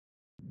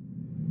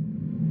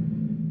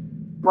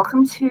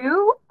Welcome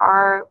to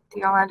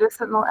the Orlando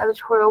Sentinel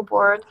Editorial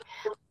Board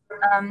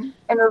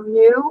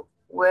interview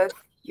with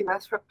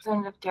U.S.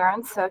 Representative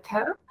Darren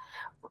Soto,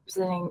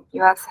 representing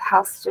U.S.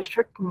 House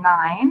District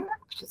 9,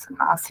 which is an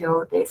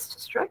Osceola-based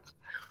district.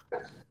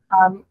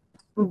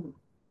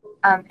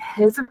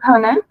 His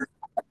opponent,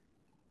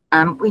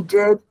 we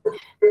did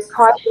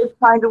try to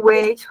find a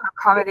way to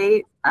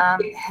accommodate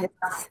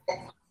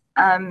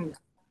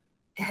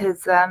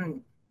his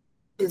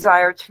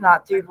desire to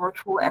not do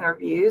virtual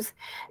interviews,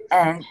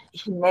 and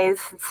he made a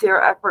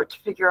sincere effort to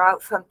figure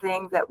out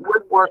something that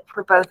would work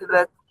for both of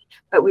us,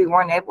 but we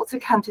weren't able to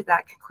come to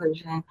that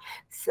conclusion.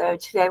 So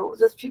today we'll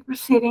just be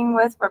proceeding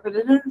with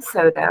Representative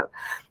Soto,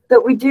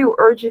 but we do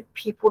urge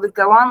people to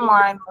go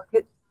online, look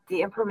at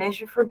the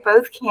information for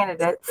both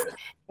candidates,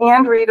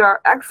 and read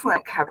our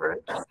excellent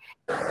coverage,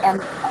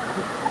 and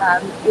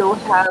you'll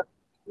have,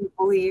 we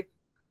believe,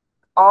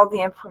 all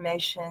the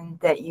information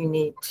that you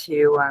need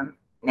to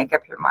make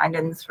up your mind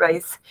in this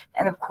race.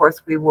 And of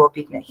course, we will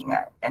be making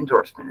an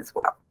endorsement as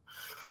well.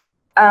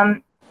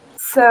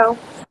 So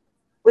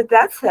with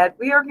that said,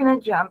 we are going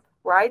to jump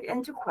right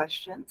into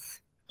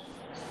questions.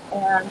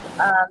 And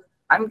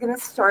I'm going to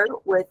start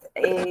with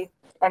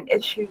an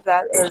issue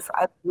that is,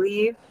 I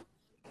believe,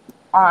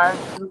 on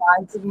the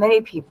minds of many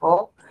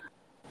people.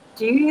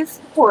 Do you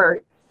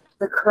support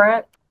the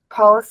current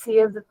policy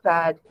of the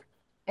Fed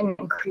in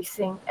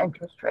increasing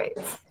interest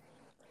rates?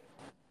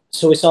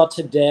 So we saw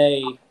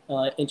today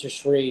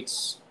interest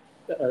rates,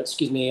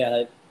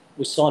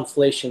 we saw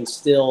inflation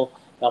still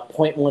about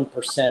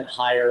 0.1%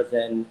 higher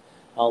than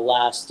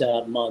last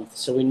month.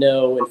 So we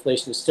know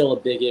inflation is still a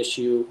big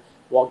issue.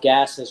 While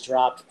gas has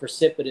dropped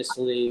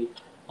precipitously,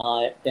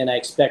 and I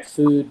expect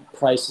food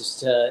prices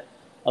to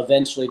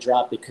eventually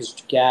drop because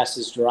gas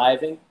is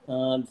driving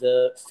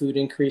the food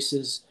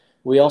increases.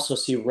 We also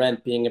see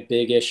rent being a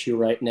big issue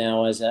right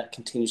now as that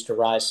continues to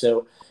rise.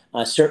 So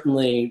I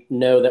certainly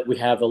know that we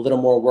have a little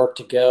more work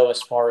to go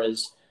as far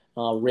as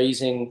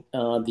raising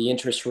the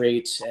interest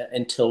rates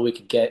until we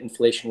could get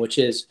inflation, which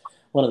is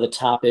one of the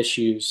top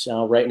issues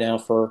right now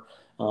for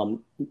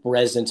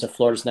residents of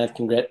Florida's 9th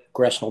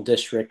Congressional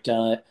District.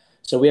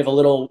 So we have a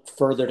little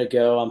further to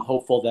go. I'm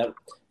hopeful that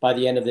by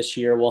the end of this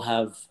year, we'll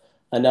have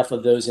enough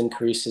of those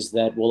increases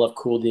that will have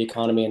cooled the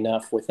economy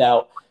enough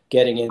without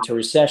getting into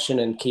recession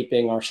and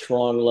keeping our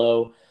strong,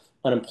 low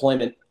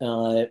unemployment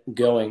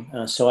going.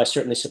 So I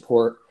certainly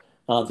support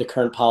the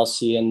current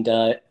policy and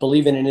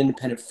believe in an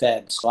independent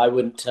Fed. So I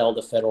wouldn't tell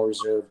the Federal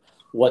Reserve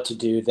what to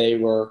do. They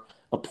were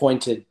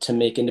appointed to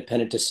make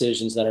independent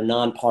decisions that are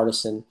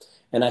nonpartisan,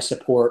 and I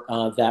support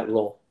that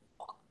role.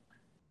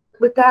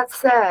 With that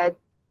said,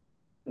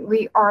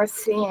 we are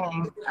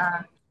seeing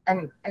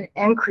an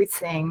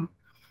increasing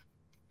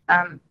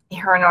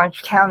here in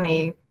Orange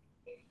County,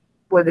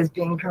 what is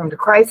being termed a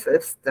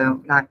crisis,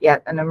 though not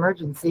yet an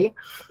emergency,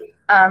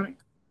 the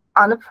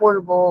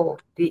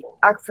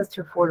access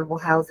to affordable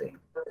housing.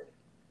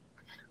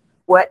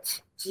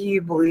 What do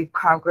you believe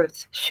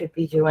Congress should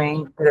be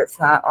doing that it's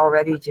not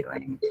already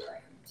doing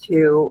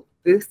to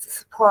boost the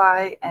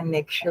supply and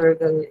make sure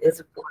that it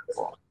is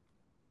affordable?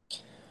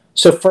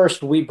 So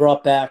first, we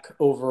brought back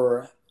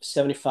over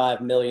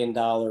 $75 million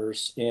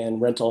in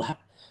rental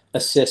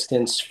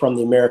assistance from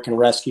the American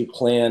Rescue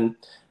Plan.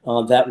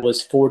 That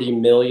was $40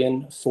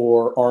 million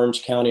for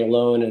Orange County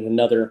alone and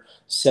another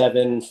 $7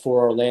 million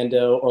for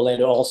Orlando.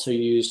 Orlando also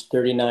used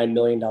 $39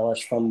 million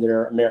from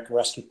their American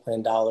Rescue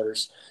Plan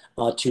dollars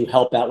to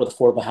help out with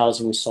affordable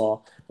housing. We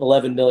saw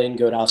 $11 million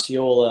go to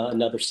Osceola,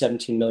 another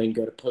 $17 million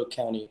go to Polk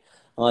County.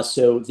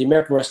 So the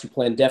American Rescue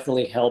Plan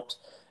definitely helped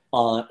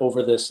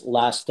over this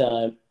last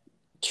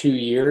 2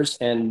 years,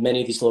 and many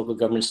of these local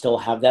governments still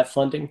have that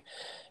funding.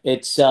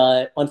 It's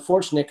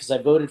unfortunate because I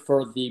voted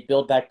for the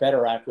Build Back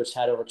Better Act, which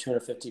had over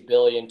 $250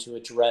 billion to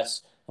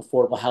address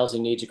affordable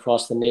housing needs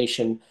across the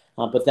nation,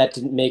 but that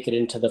didn't make it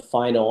into the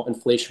final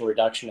Inflation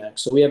Reduction Act.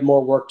 So we have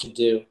more work to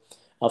do,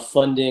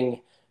 funding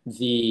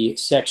the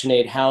Section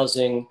 8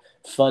 housing,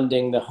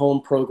 funding the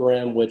home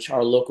program, which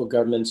our local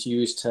governments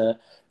use to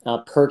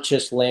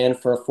purchase land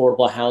for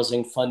affordable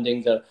housing,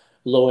 funding the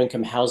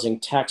low-income housing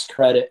tax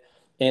credit,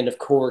 and of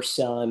course,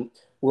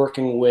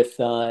 working with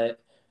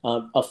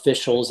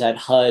officials at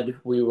HUD.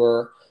 We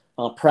were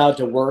proud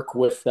to work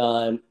with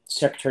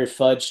Secretary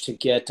Fudge to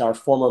get our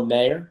former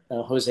mayor,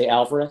 Jose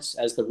Alvarez,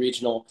 as the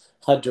regional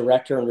HUD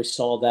director, and we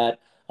saw that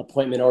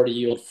appointment already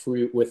yield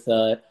fruit with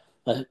a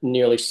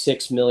nearly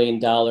 $6 million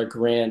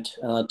grant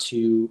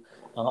to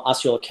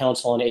Osceola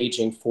Council on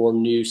Aging for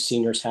new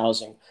seniors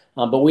housing.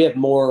 But we have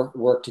more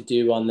work to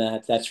do on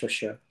that, that's for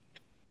sure.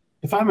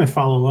 If I may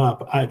follow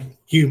up,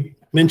 you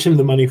mentioned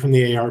the money from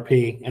the ARP,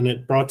 and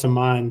it brought to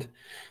mind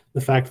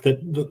the fact that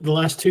the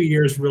last 2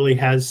 years really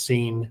has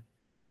seen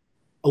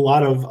a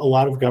lot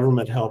of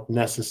government help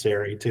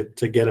necessary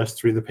to get us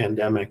through the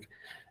pandemic.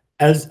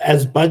 As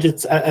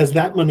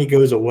that money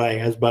goes away,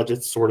 as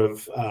budgets sort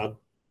of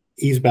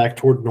ease back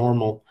toward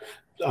normal,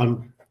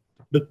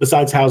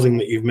 besides housing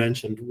that you've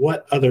mentioned,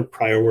 what other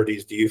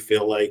priorities do you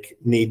feel like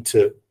need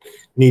to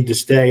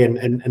stay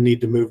and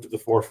need to move to the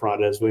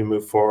forefront as we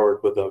move forward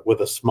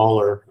with a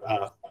smaller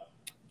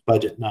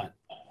budget nut?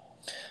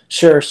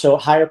 Sure. So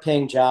higher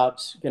paying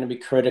jobs going to be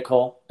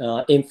critical.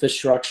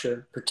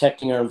 Infrastructure,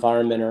 protecting our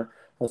environment are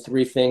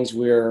three things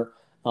we're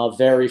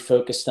very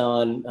focused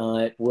on.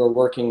 We're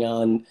working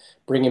on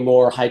bringing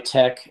more high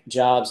tech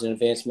jobs and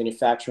advanced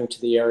manufacturing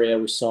to the area.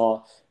 We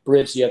saw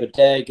Bridge the other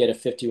day get a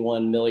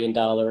 $51 million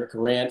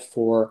grant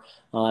for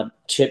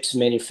chips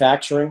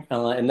manufacturing,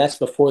 and that's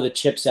before the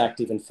CHIPS Act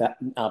even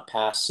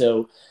passed.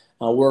 So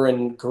we're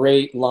in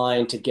great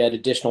line to get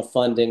additional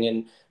funding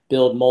and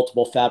build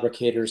multiple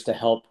fabricators to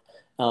help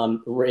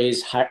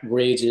raise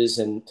wages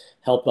and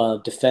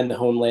help defend the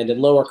homeland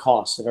and lower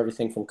costs of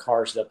everything from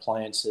cars to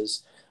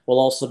appliances. We'll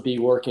also be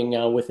working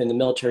within the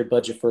military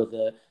budget for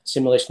the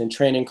simulation and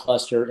training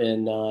cluster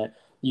in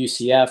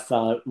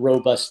UCF,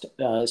 robust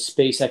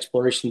space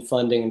exploration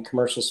funding and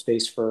commercial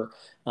space for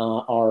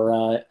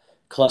our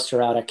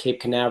cluster out at Cape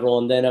Canaveral.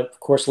 And then, of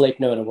course, Lake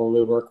Nona, where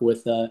we work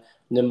with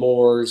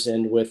Nemours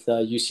and with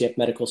UCF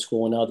Medical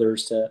School and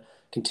others to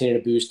continue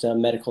to boost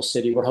Medical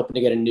City. We're hoping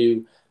to get a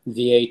new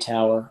VA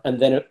tower. And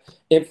then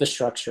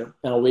infrastructure.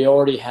 We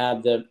already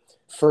have the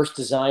first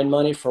design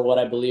money for what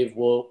I believe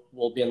will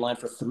be in line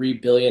for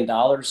 $3 billion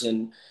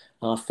in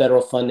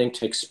federal funding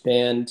to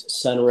expand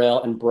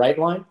Sunrail and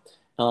Brightline.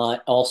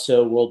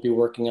 Also, we'll be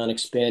working on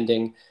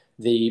expanding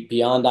the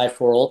Beyond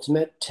I-4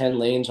 Ultimate, 10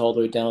 lanes all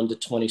the way down to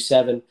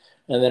 27.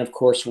 And then, of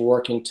course, we're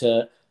working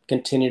to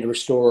continue to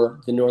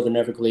restore the Northern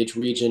Everglades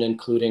region,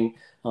 including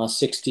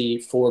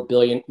 $64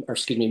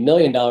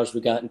 million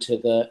we got into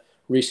the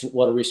recent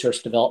Water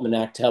Resource Development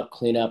Act to help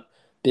clean up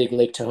Big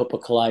Lake,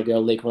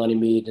 Tehoppa-Caligo, Lake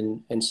Runnymede,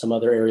 and some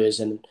other areas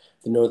in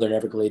the Northern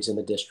Everglades in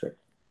the district.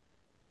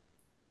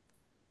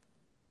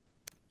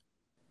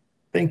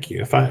 Thank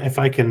you. If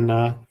I can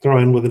throw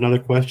in with another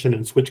question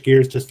and switch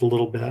gears just a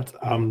little bit,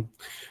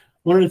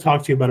 wanted to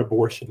talk to you about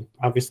abortion.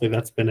 Obviously,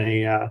 that's been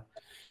a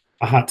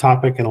hot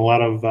topic and a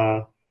lot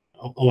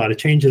of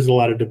changes, a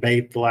lot of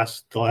debate the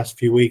last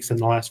few weeks and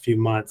the last few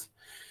months.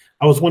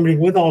 I was wondering,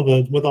 with all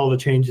the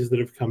changes that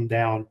have come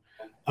down,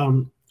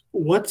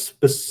 what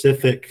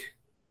specific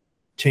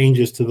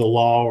changes to the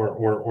law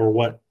or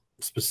what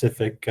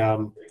specific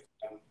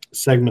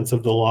segments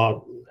of the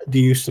law do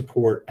you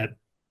support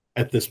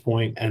at this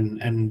point,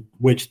 and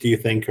which do you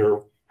think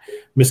are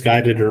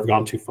misguided or have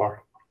gone too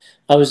far?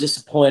 I was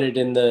disappointed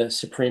in the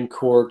Supreme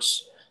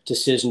Court's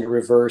decision to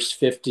reverse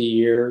 50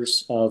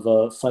 years of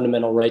a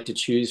fundamental right to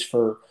choose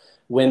for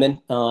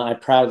women. I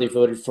proudly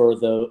voted for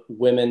the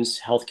Women's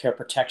Healthcare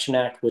Protection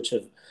Act,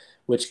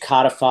 which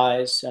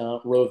codifies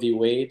Roe v.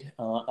 Wade,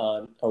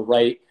 a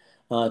right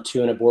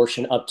to an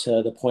abortion up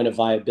to the point of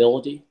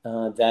viability.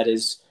 That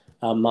is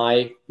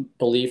my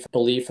belief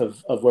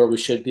of where we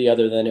should be,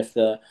 other than if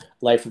the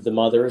life of the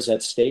mother is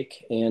at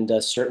stake. And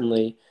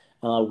certainly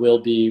we'll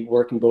be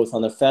working both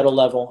on the federal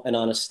level and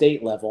on a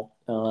state level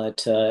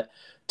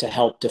to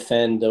help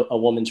defend a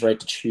woman's right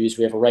to choose.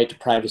 We have a right to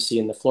privacy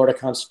in the Florida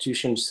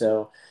Constitution.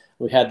 So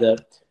we had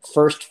the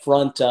first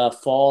front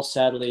fall,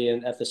 sadly,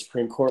 at the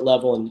Supreme Court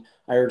level, and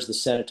I urge the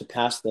Senate to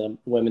pass the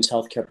Women's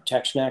Healthcare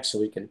Protection Act so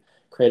we can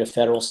create a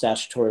federal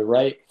statutory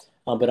right.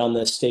 But on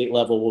the state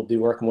level, we'll be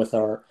working with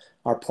our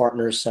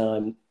partners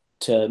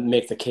to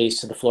make the case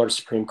to the Florida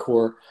Supreme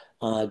Court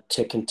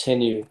to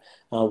continue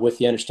with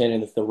the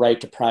understanding that the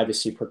right to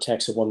privacy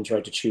protects a woman's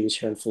right to choose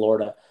here in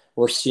Florida.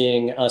 We're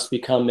seeing us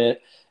become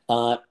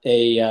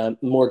a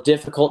more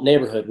difficult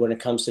neighborhood when it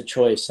comes to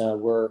choice.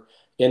 We're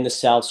in the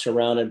South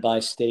surrounded by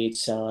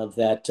states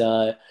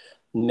that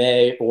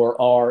may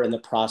or are in the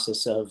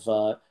process of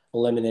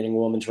eliminating a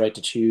woman's right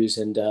to choose.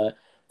 And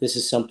this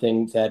is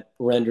something that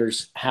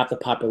renders half the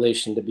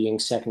population to being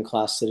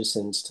second-class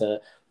citizens,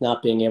 to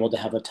not being able to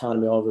have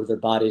autonomy over their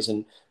bodies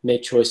and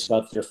make choices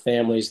about their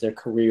families, their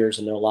careers,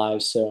 and their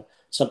lives. So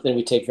something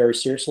we take very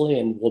seriously,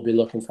 and we'll be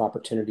looking for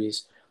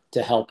opportunities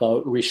to help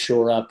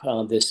reshore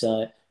up this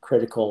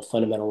critical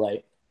fundamental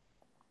right.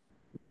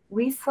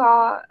 We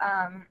saw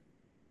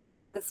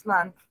this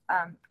month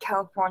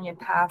California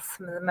pass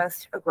some of the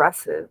most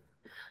aggressive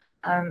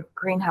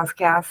greenhouse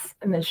gas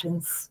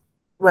emissions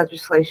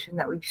legislation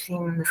that we've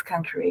seen in this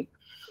country.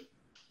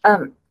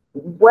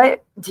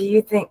 What do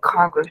you think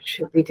Congress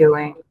should be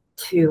doing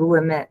to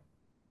limit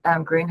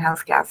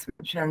greenhouse gas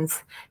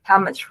emissions? How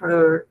much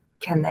further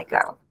can they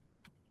go?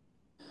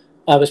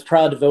 I was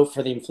proud to vote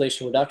for the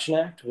Inflation Reduction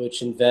Act,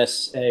 which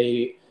invests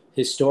a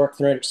historic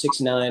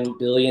 $369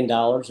 billion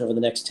over the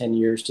next 10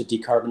 years to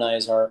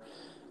decarbonize our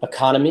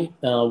economy,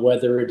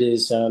 whether it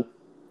is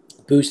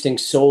boosting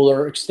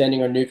solar,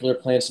 extending our nuclear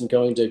plants, and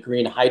going to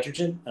green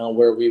hydrogen,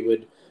 where we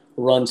would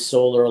run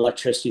solar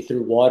electricity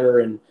through water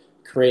and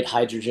create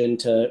hydrogen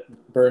to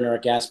burn our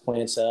gas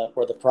plants,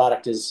 where the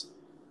product is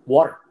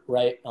water,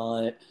 right?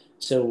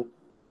 So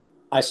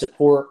I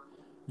support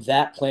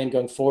that plan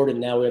going forward, and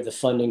now we have the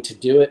funding to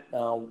do it.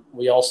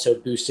 We also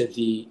boosted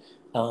the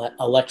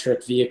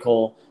electric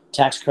vehicle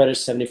tax credit,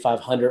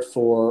 $7,500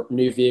 for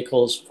new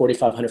vehicles,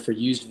 $4,500 for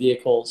used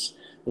vehicles.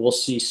 we'll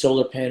see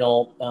solar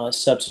panel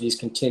subsidies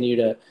continue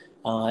to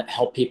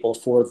help people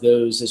afford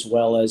those, as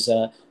well as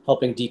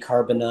helping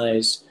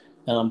decarbonize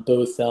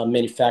both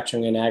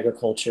manufacturing and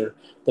agriculture.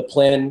 The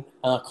plan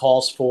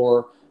calls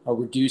for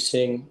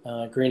reducing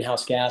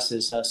greenhouse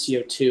gases,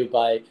 CO2,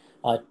 by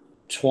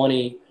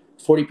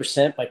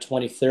 40% by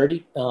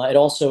 2030. It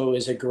also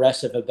is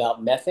aggressive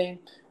about methane,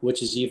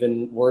 which is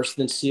even worse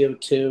than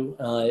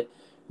CO2,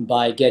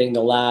 by getting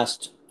the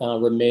last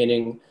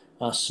remaining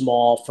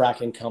small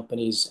fracking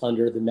companies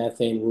under the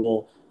methane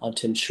rule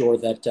to ensure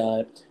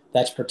that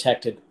that's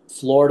protected.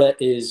 Florida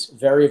is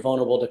very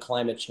vulnerable to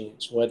climate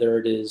change, whether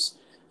it is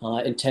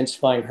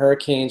intensifying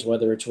hurricanes,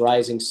 whether it's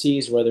rising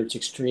seas, whether it's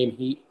extreme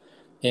heat.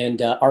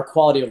 And our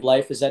quality of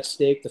life is at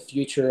stake. The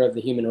future of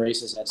the human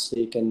race is at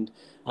stake. And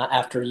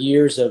after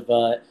years of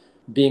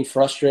being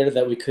frustrated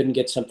that we couldn't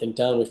get something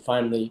done, we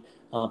finally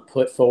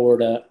put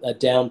forward a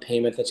down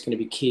payment that's going to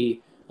be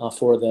key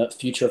for the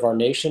future of our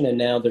nation. And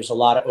now there's a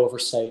lot of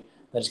oversight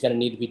that's going to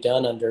need to be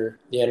done under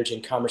the Energy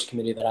and Commerce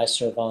Committee that I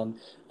serve on,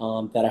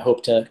 that I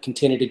hope to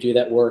continue to do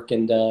that work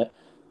and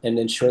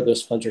ensure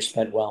those funds are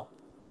spent well.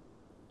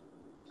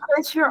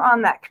 Since you're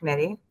on that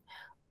committee,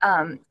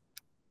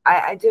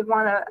 I did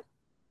want to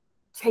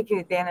take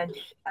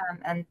advantage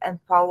and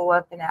follow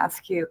up and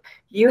ask you,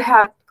 you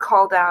have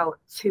called out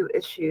two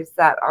issues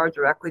that are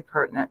directly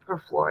pertinent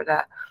for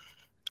Florida.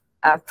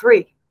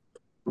 Three,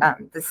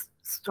 the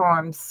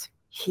storms,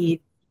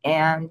 heat,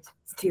 and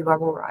sea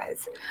level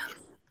rise.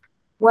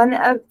 One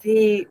of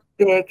the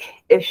big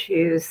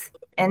issues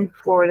in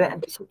Florida in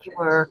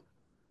particular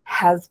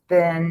has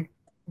been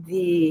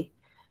the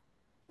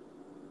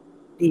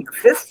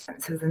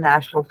existence of the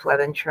National Flood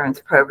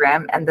Insurance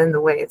Program and then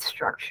the way it's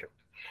structured.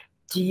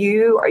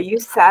 Are you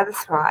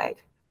satisfied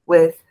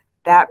with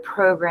that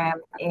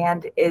program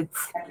and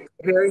its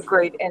very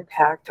great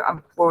impact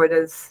on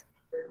Florida's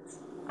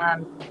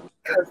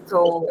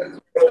coastal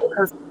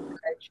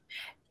edge?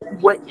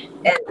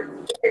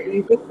 Do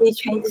you think these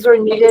changes are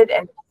needed,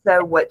 and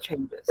so what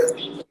changes?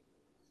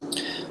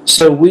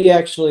 So we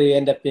actually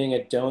end up being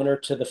a donor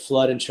to the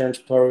flood insurance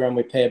program.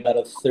 We pay about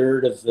a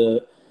third of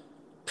the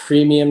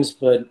premiums,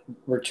 but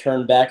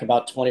return back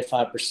about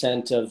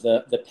 25% of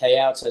the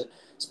payouts. I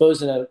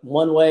suppose in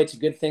one way, it's a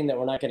good thing that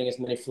we're not getting as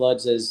many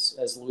floods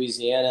as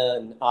Louisiana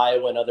and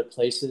Iowa and other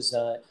places.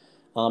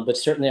 But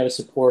certainly I would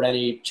support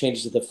any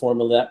changes to the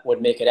formula that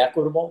would make it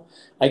equitable.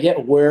 I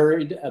get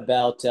worried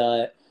about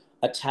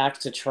attacks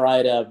to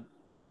try to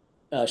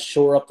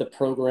shore up the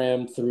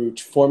program through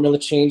formula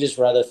changes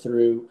rather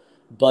through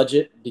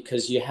budget,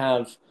 because you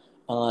have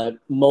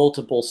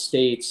multiple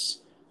states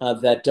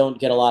that don't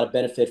get a lot of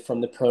benefit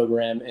from the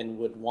program and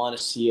would want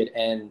to see it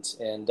end.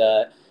 And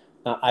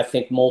I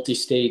think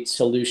multi-state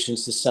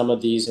solutions to some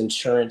of these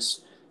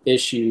insurance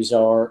issues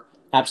are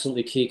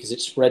absolutely key, because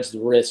it spreads the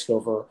risk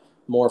over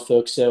more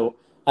folks. So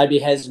I'd be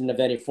hesitant of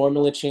any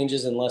formula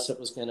changes unless it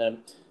was going to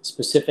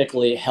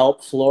specifically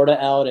help Florida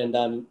out. And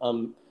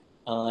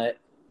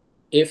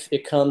if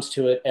it comes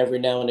to it every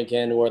now and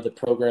again where the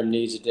program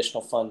needs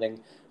additional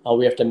funding,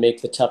 we have to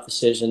make the tough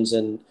decisions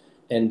and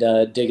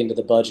dig into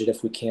the budget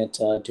if we can't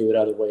do it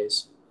other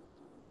ways.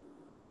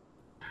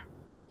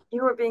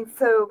 You are being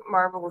so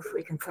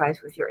marvelously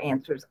concise with your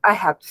answers. I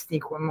have to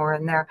sneak one more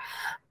in there.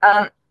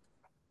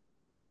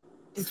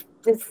 Does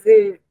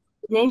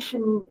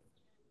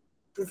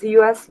the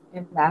U.S.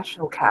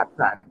 National Cat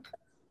Fund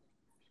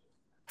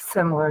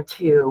similar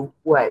to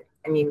what?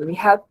 I mean, we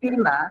have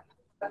FEMA,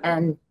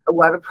 and a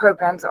lot of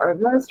programs are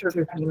administered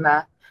through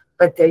FEMA,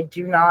 but they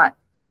do not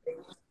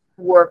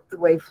work the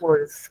way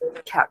Florida's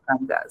Cat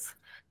Fund does.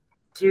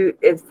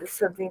 Is this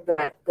something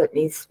that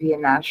needs to be a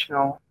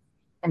national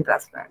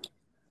investment?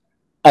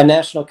 A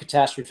national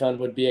catastrophe fund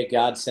would be a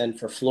godsend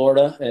for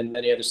Florida and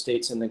many other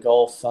states in the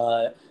Gulf.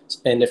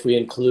 And if we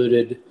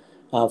included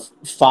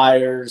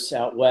fires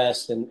out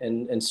west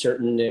and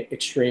certain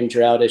extreme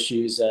drought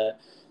issues,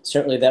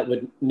 certainly that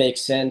would make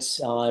sense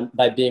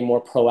by being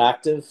more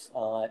proactive.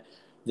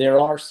 There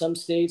are some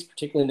states,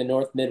 particularly in the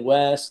North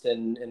Midwest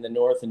and in the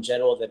North in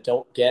general, that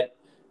don't get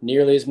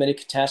nearly as many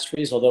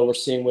catastrophes, although we're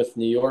seeing with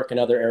New York and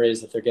other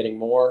areas that they're getting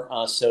more.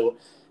 So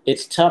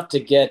it's tough to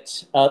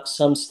get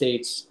some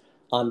states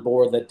on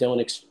board that don't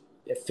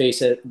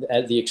face it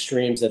at the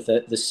extremes that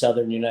the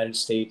southern United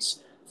States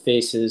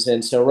faces.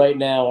 And so right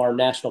now our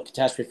National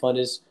Catastrophe Fund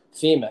is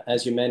FEMA,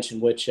 as you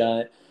mentioned, which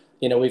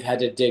we've had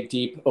to dig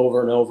deep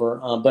over and over.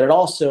 But it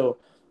also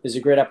is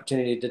a great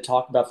opportunity to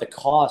talk about the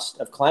cost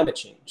of climate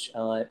change.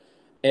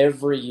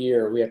 Every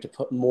year we have to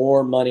put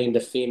more money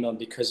into FEMA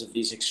because of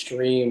these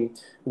extreme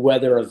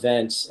weather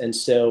events. And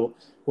so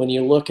when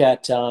you look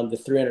at the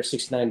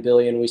 $369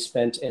 billion we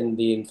spent in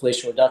the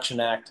Inflation Reduction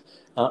Act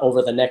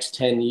over the next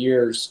 10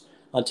 years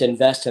to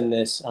invest in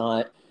this,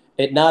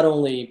 it not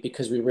only,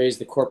 because we raised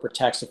the corporate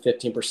tax to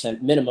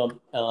 15% minimum,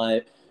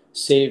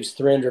 saves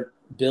 $300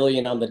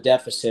 billion on the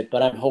deficit,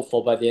 but I'm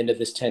hopeful by the end of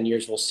this 10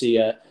 years we'll see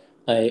a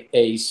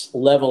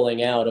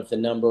leveling out of the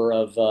number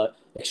of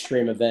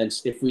extreme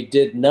events. If we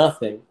did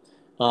nothing,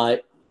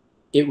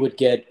 it would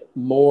get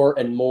more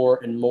and more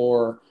and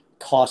more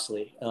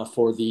costly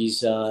for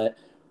these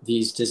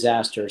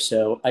disasters.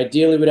 So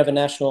ideally, we'd have a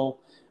national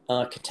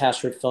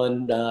catastrophe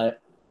fund.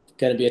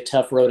 Going to be a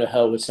tough row to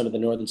hoe with some of the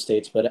northern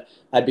states, but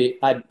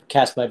I'd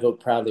cast my vote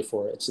proudly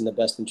for it. It's in the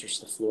best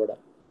interest of Florida.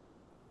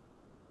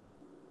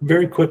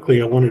 Very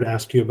quickly, I wanted to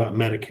ask you about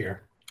Medicare.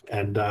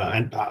 And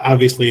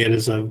obviously, it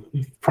is of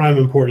prime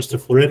importance to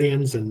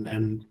Floridians,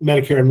 and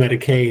Medicare and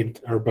Medicaid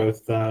are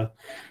both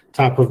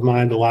top of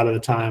mind a lot of the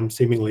time,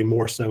 seemingly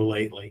more so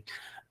lately.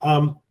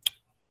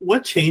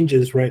 What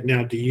changes right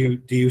now do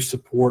you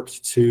support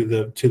to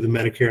the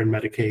Medicare and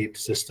Medicaid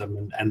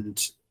system,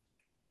 and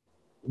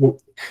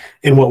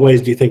in what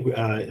ways do you think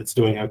it's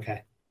doing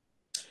okay?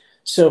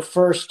 So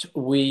first,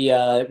 we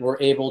were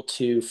able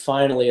to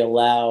finally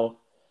allow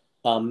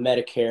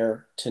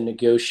Medicare to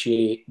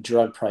negotiate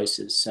drug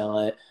prices,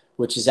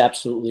 which is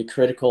absolutely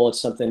critical. It's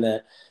something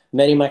that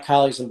many of my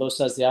colleagues on both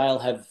sides of the aisle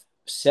have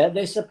said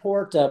they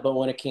support, but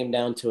when it came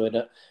down to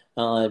it,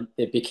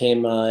 it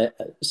became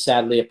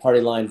sadly a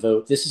party line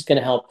vote. This is going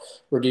to help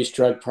reduce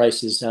drug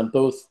prices.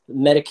 Both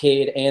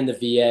Medicaid and the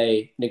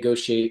VA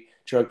negotiate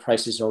drug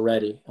prices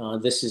already.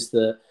 This is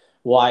the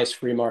wise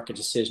free market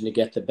decision to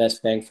get the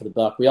best bang for the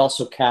buck. We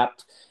also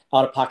capped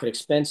out-of-pocket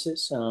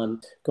expenses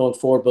going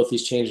forward. Both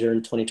these changes are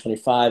in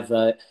 2025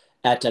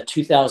 at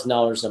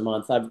 $2,000 a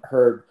month. I've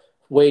heard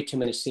way too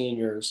many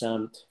seniors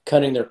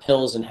cutting their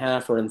pills in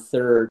half or in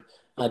third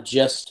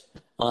just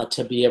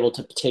to be able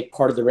to take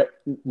part of the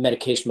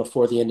medication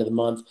before the end of the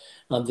month.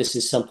 This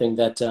is something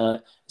that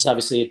is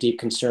obviously a deep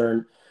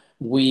concern.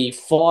 We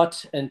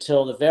fought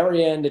until the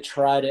very end to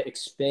try to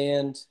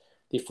expand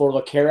the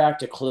Affordable Care Act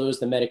to close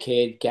the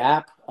Medicaid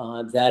gap.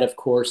 That, of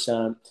course,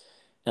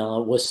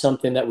 was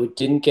something that we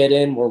didn't get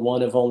in. We're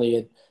one of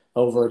only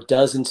over a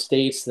dozen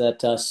states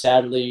that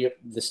sadly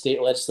the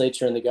state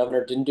legislature and the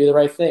governor didn't do the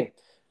right thing.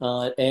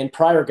 And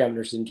prior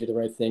governors didn't do the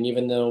right thing,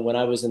 even though when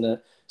I was in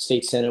the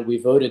state Senate, we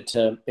voted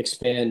to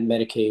expand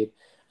Medicaid.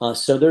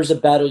 So there's a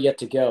battle yet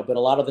to go. But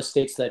a lot of the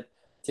states that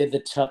did the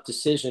tough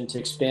decision to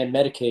expand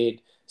Medicaid,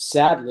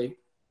 sadly,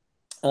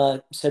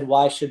 said,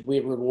 why should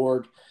we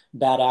reward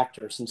bad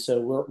actors? And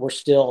so we're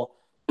still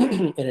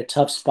in a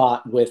tough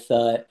spot with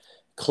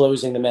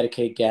closing the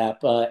Medicaid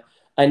gap.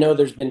 I know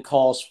there's been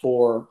calls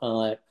for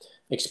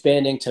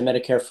expanding to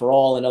Medicare for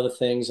all and other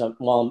things.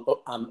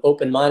 While I'm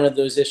open-minded to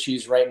those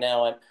issues right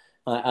now,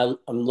 I'm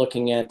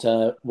looking at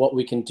what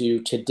we can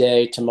do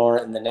today,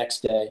 tomorrow, and the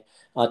next day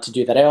to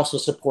do that. I also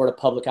support a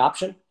public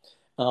option,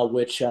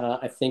 which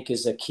I think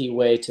is a key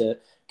way to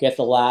get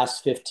the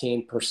last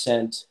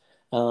 15%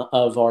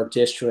 of our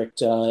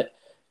district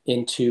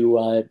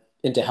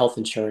into health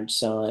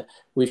insurance.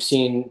 We've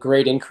seen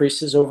great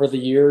increases over the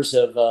years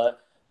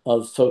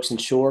of folks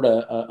insured,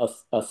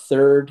 a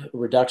third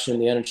reduction in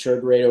the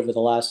uninsured rate over the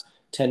last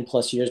 10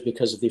 plus years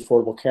because of the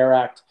Affordable Care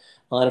Act.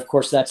 And of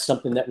course, that's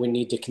something that we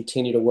need to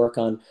continue to work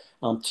on.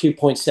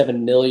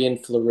 2.7 million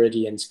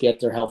Floridians get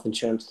their health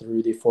insurance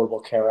through the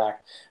Affordable Care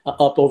Act,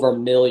 up over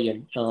 1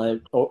 million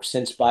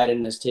since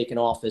Biden has taken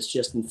office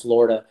just in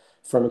Florida,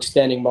 from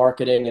extending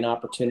marketing and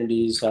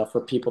opportunities for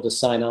people to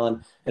sign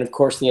on. And of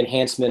course, the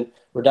Enhancement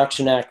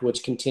Reduction Act,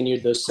 which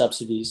continued those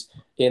subsidies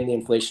in the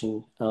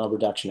Inflation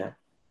Reduction Act.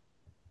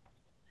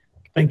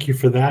 Thank you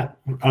for that.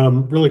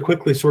 Really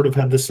quickly, sort of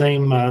had the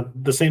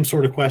same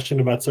sort of question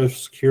about Social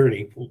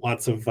Security.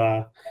 Lots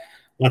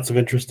of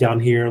interest down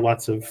here.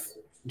 Lots of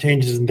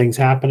changes and things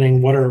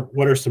happening. What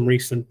are some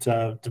recent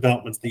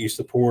developments that you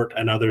support,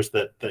 and others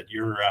that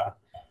you're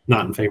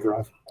not in favor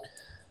of?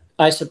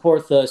 I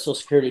support the Social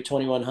Security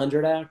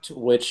 2100 Act,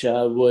 which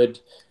would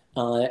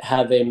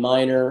have a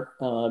minor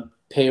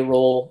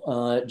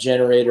payroll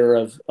generator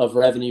of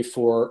revenue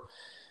for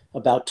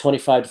about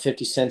 25 to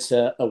 50 cents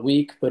a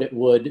week, but it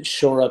would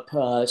shore up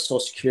Social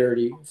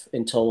Security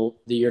until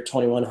the year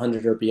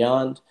 2100 or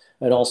beyond.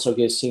 It also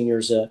gives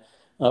seniors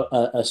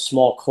a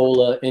small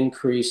COLA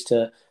increase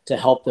to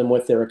help them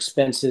with their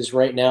expenses.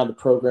 Right now, the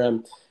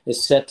program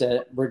is set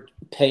to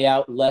pay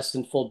out less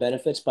than full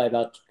benefits by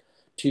about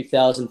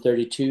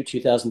 2032,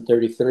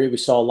 2033. We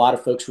saw a lot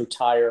of folks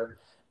retire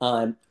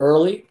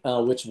early,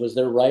 which was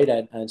their right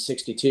at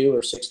 62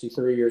 or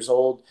 63 years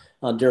old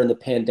during the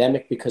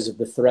pandemic because of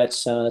the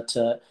threats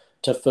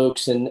to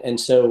folks. And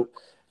so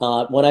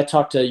when I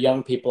talk to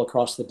young people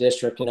across the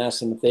district and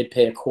ask them if they'd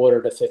pay a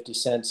quarter to 50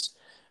 cents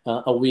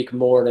a week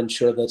more to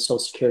ensure that Social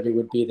Security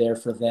would be there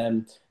for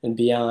them and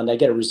beyond, I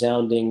get a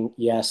resounding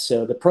yes.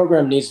 So the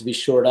program needs to be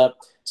shored up.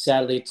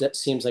 Sadly, it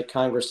seems like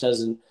Congress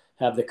doesn't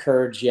have the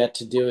courage yet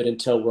to do it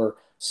until we're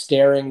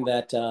staring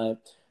that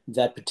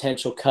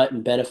potential cut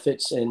in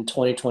benefits in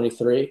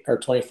 2023 or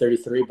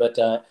 2033.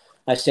 But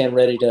I stand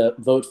ready to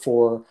vote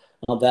for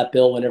that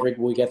bill whenever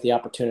we get the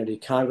opportunity.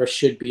 Congress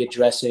should be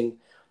addressing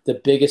the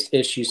biggest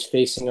issues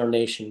facing our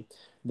nation.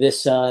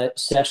 This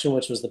session,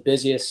 which was the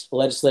busiest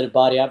legislative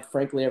body I've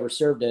frankly ever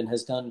served in,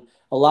 has done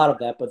a lot of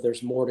that, but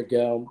there's more to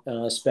go,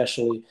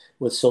 especially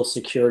with Social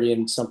Security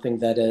and something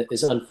that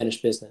is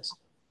unfinished business.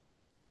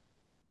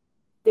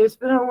 There's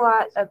been a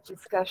lot of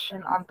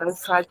discussion on both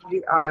sides of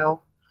the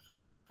aisle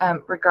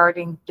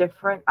regarding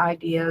different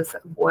ideas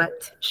of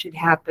what should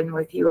happen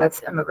with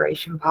U.S.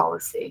 immigration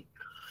policy.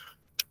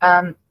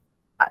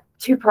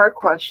 Two-part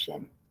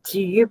question.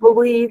 Do you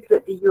believe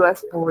that the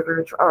U.S.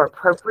 borders are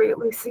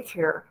appropriately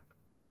secure?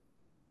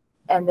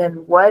 And then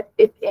what,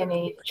 if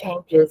any,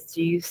 changes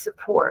do you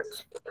support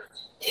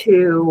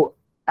to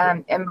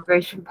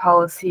immigration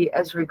policy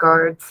as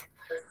regards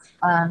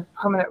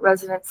permanent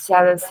resident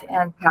status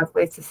and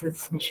pathways to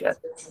citizenship?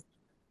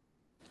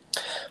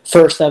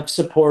 First, I've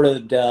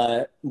supported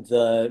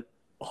the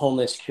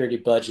Homeland Security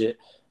budget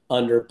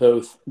under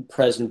both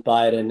President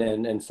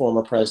Biden and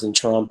former President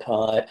Trump.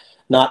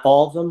 Not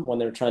all of them when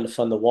they were trying to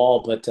fund the wall,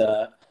 but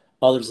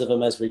others of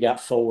them as we got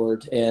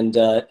forward. And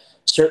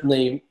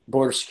certainly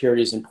border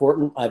security is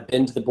important. I've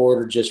been to the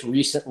border just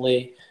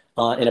recently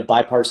in a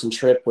bipartisan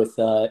trip with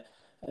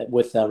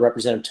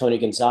Representative Tony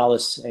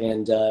Gonzalez.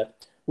 And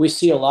we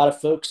see a lot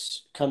of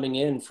folks coming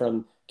in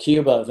from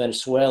Cuba,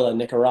 Venezuela,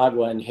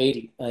 Nicaragua, and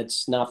Haiti.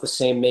 It's not the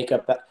same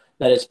makeup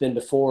that it's been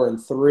before.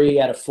 And 3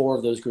 out of 4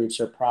 of those groups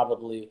are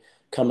probably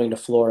coming to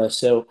Florida.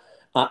 So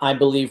I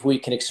believe we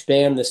can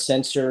expand the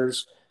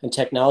sensors and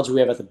technology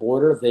we have at the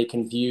border. They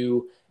can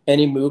view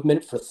any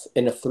movement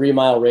in a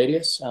 3-mile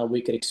radius.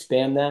 We could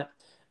expand that.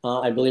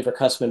 I believe our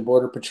Customs and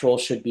Border Patrol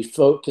should be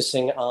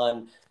focusing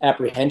on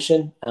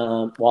apprehension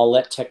while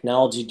let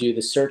technology do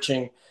the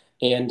searching.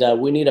 And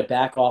we need a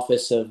back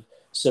office of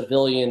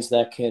civilians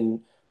that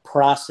can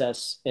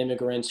process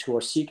immigrants who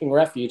are seeking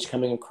refuge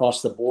coming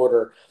across the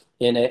border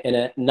in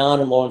a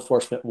non-law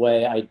enforcement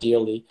way,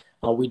 ideally.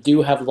 We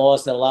do have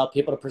laws that allow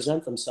people to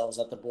present themselves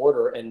at the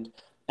border and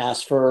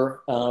ask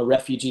for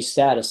refugee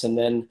status, and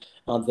then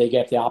they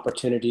get the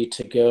opportunity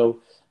to go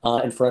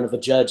in front of a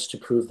judge to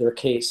prove their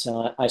case.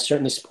 I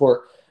certainly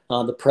support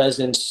the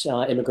President's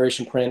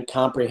immigration plan,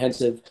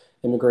 comprehensive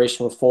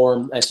immigration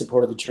reform. I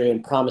supported the Dream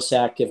and Promise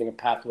Act, giving a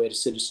pathway to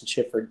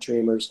citizenship for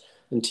Dreamers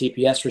and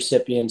TPS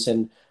recipients,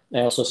 and I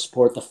also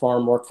support the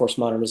Farm Workforce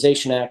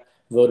Modernization Act,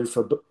 voted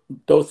for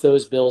both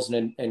those bills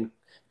and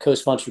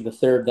co-sponsored the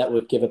third that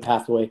would give a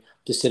pathway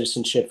to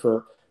citizenship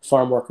for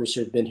farm workers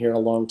who have been here a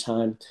long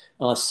time.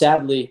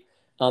 Sadly,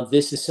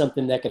 this is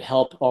something that could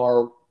help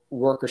our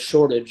worker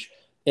shortage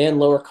and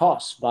lower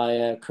costs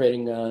by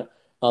creating a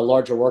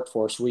larger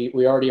workforce.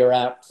 We already are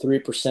at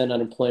 3%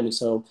 unemployment,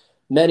 so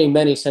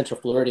many Central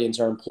Floridians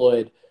are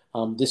employed.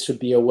 This would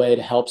be a way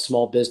to help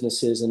small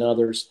businesses and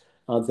others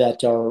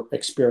that are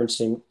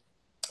experiencing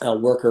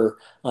worker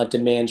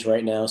demands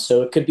right now.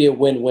 So it could be a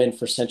win-win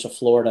for Central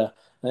Florida,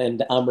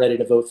 and I'm ready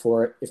to vote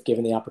for it if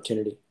given the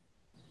opportunity.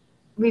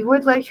 We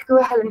would like to go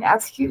ahead and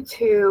ask you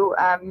to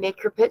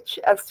make your pitch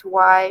as to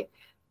why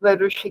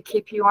voters should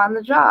keep you on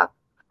the job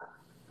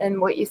and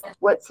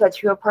what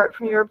sets you apart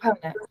from your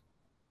opponent.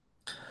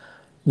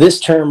 This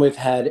term, we've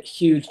had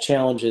huge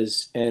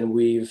challenges, and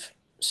we've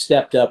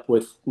stepped up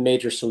with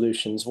major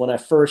solutions. When I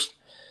first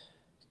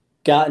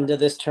got into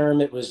this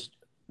term, it was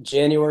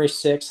January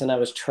 6th, and I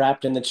was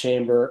trapped in the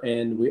chamber,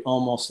 and we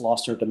almost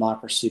lost our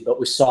democracy, but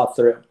we saw it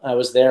through. I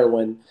was there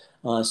when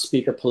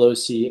Speaker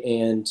Pelosi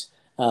and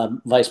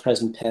Vice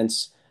President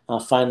Pence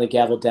finally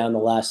gavelled down the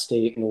last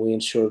state, and we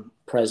ensured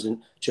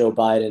President Joe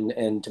Biden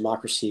and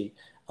democracy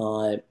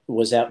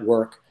was at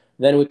work.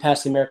 Then we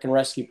passed the American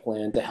Rescue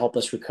Plan to help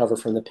us recover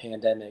from the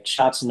pandemic.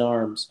 Shots in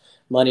arms,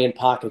 money in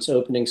pockets,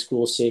 opening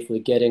schools safely,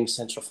 getting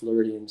Central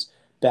Floridians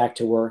back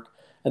to work.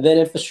 And then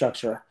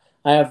infrastructure.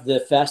 I have the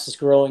fastest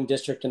growing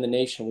district in the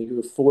nation. We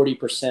grew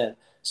 40%.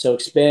 So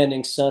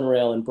expanding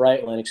Sunrail and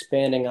Brightline,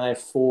 expanding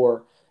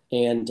I-4,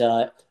 and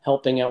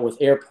helping out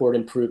with airport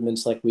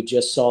improvements like we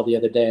just saw the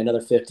other day,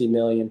 another $50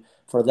 million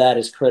for that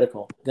is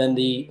critical. Then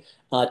the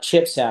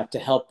CHIPS Act to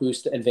help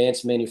boost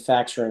advanced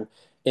manufacturing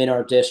in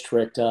our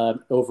district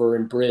over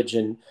in Bridge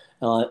and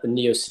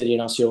Neo City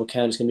and Osceola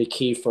County is going to be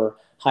key for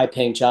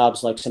high-paying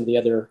jobs like some of the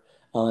other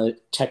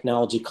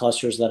technology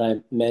clusters that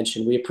I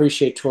mentioned. We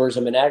appreciate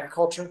tourism and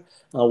agriculture.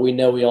 We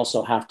know we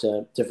also have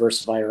to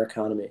diversify our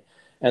economy.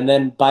 And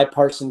then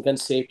bipartisan gun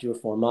safety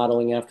reform,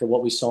 modeling after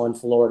what we saw in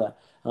Florida.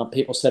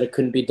 People said it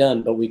couldn't be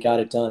done, but we got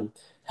it done.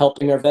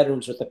 Helping our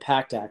veterans with the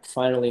PACT Act,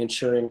 finally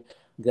ensuring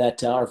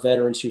that our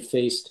veterans who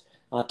faced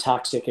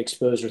toxic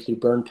exposure through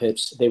burn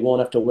pits, they won't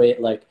have to wait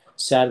like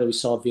sadly we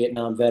saw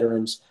Vietnam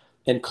veterans.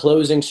 And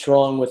closing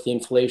strong with the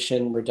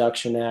Inflation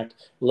Reduction Act,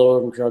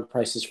 lowering drug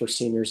prices for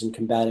seniors and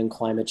combating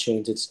climate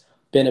change. It's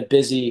been a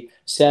busy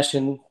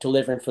session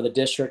delivering for the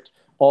district.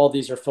 All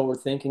these are forward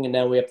thinking, and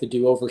now we have to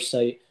do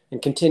oversight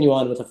and continue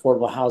on with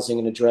affordable housing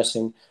and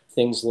addressing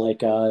things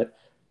like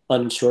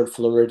uninsured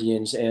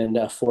Floridians and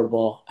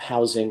affordable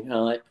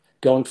housing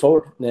going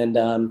forward. And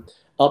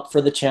up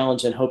for the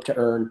challenge and hope to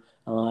earn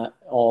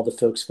all the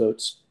folks'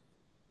 votes.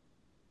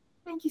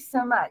 Thank you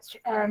so much.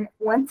 And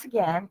once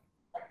again,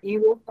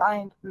 you will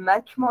find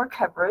much more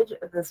coverage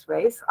of this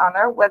race on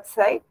our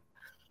website.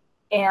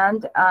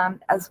 And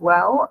as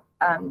well,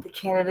 the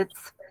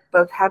candidates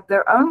both have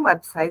their own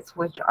websites,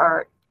 which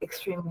are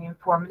extremely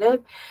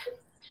informative.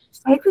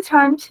 Take the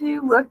time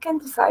to look and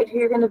decide who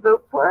you're going to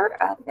vote for,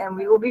 and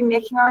we will be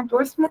making our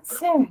endorsements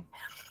soon.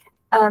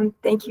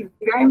 Thank you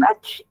very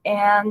much,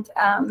 and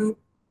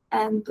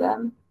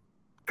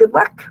good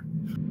luck.